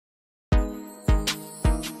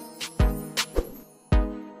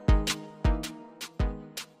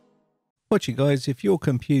Watching guys, if your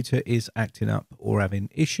computer is acting up or having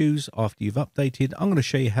issues after you've updated, I'm going to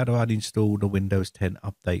show you how to uninstall the Windows 10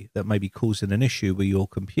 update that may be causing an issue with your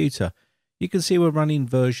computer. You can see we're running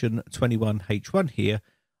version 21H1 here.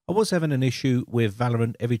 I was having an issue with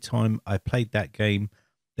Valorant. Every time I played that game,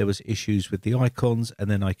 there was issues with the icons, and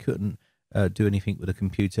then I couldn't do anything with the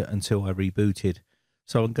computer until I rebooted.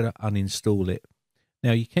 So I'm going to uninstall it.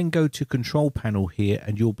 Now you can go to Control Panel here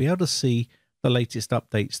and you'll be able to see the latest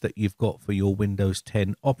updates that you've got for your Windows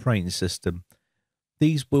 10 operating system.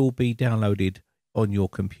 These will be downloaded on your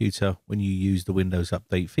computer when you use the Windows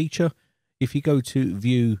Update feature. If you go to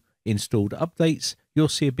View Installed Updates, you'll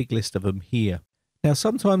see a big list of them here. Now,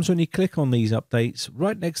 sometimes when you click on these updates,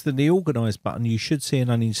 right next to the Organize button, you should see an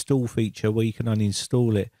uninstall feature where you can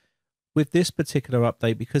uninstall it. With this particular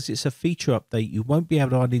update, because it's a feature update, you won't be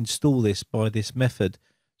able to uninstall this by this method.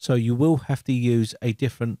 So you will have to use a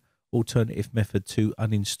different alternative method to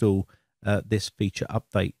uninstall this feature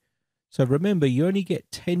update. So remember, you only get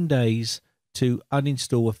 10 days to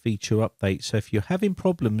uninstall a feature update. So if you're having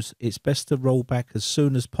problems, it's best to roll back as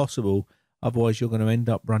soon as possible. Otherwise, you're going to end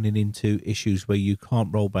up running into issues where you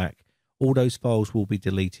can't roll back. All those files will be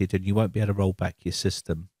deleted and you won't be able to roll back your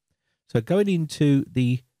system. So going into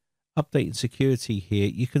the update and security here,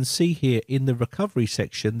 you can see here in the recovery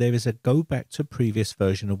section, there is a go back to previous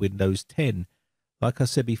version of Windows 10. Like I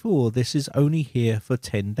said before, this is only here for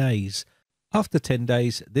 10 days. After 10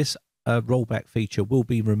 days, this rollback feature will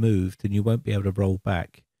be removed and you won't be able to roll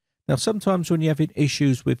back. Now, sometimes when you're having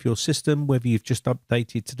issues with your system, whether you've just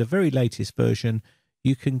updated to the very latest version,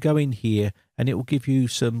 you can go in here and it will give you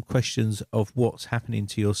some questions of what's happening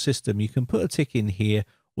to your system. You can put a tick in here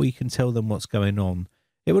or you can tell them what's going on.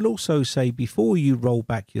 It will also say before you roll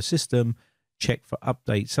back your system, check for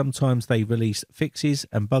updates. Sometimes they release fixes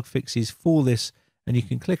and bug fixes for this, and you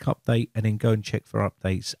can click update and then go and check for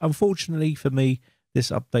updates. Unfortunately for me,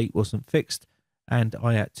 this update wasn't fixed and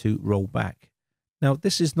I had to roll back. Now,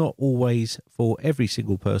 this is not always for every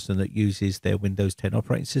single person that uses their Windows 10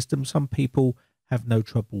 operating system. Some people have no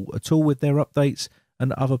trouble at all with their updates,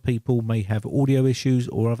 and other people may have audio issues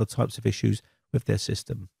or other types of issues with their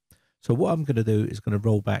system. So what I'm going to do is going to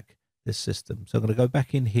roll back this system. So I'm going to go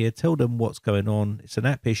back in here, tell them what's going on. It's an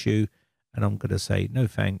app issue, and I'm going to say no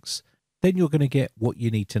thanks. Then you're going to get what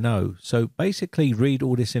you need to know. So basically read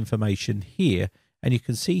all this information here, and you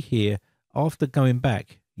can see here, after going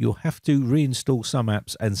back, you'll have to reinstall some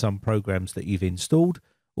apps and some programs that you've installed.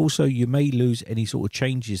 Also, you may lose any sort of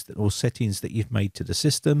changes or settings that you've made to the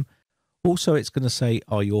system. Also, it's going to say,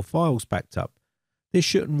 are your files backed up? This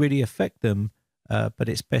shouldn't really affect them, but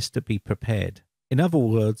it's best to be prepared. In other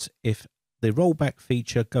words, if the rollback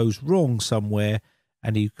feature goes wrong somewhere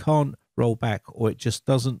and you can't roll back, or it just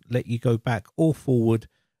doesn't let you go back or forward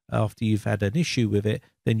after you've had an issue with it,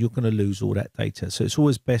 then you're going to lose all that data. So it's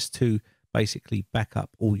always best to basically back up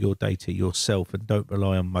all your data yourself and don't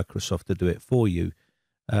rely on Microsoft to do it for you.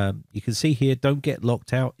 You can see here, don't get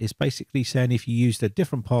locked out. It's basically saying if you used a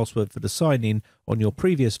different password for the sign-in on your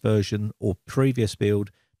previous version or previous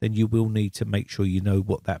build, then you will need to make sure you know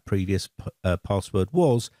what that previous password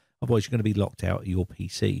was. Otherwise, you're going to be locked out of your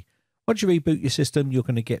PC. Once you reboot your system, you're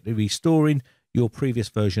going to get the restoring your previous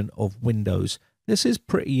version of Windows. This is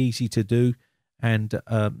pretty easy to do, and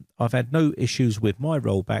I've had no issues with my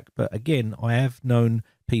rollback, but again, I have known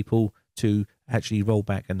people to actually roll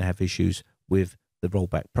back and have issues with the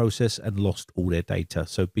rollback process and lost all their data.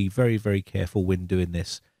 So be very, very careful when doing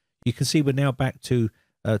this. You can see we're now back to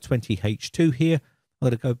 20H2 here. I'm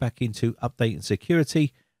going to go back into Update and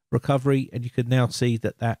Security, Recovery, and you can now see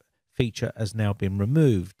that that feature has now been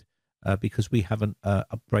removed because we haven't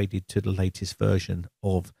upgraded to the latest version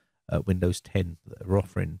of Windows 10 that they're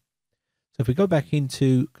offering. So if we go back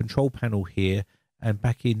into Control Panel here and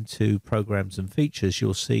back into Programs and Features,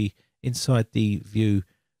 you'll see inside the View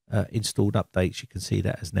Installed Updates, you can see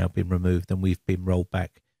that has now been removed and we've been rolled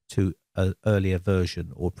back to an earlier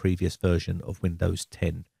version or previous version of Windows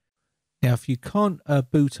 10. Now, if you can't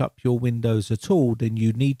boot up your Windows at all, then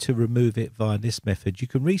you need to remove it via this method. You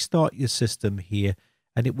can restart your system here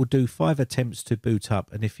and it will do 5 attempts to boot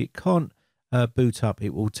up. And if it can't boot up,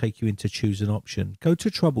 it will take you into choose an option. Go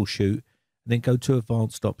to Troubleshoot and then go to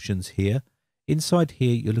Advanced Options here. Inside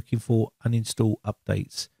here, you're looking for Uninstall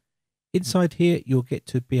Updates. Inside here, you'll get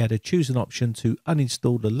to be able to choose an option to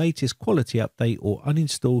uninstall the latest quality update or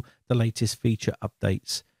uninstall the latest feature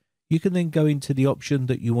updates. You can then go into the option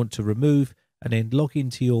that you want to remove and then log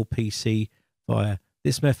into your PC via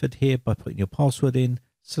this method here by putting your password in,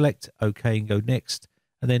 select OK and go next.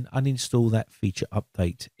 and then uninstall that feature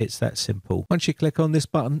update. It's that simple. Once you click on this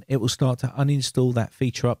button, it will start to uninstall that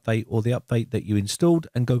feature update or the update that you installed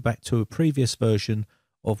and go back to a previous version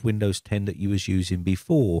of Windows 10 that you was using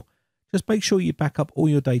before. Just make sure you back up all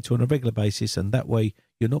your data on a regular basis, and that way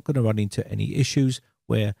you're not going to run into any issues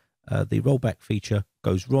where the rollback feature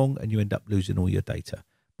goes wrong and you end up losing all your data.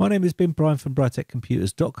 My name has been Brian from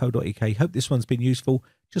briteccomputers.co.uk. Hope this one's been useful.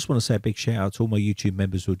 Just want to say a big shout out to all my YouTube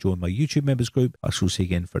members who will join my YouTube members group. I shall see you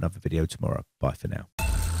again for another video tomorrow. Bye for now.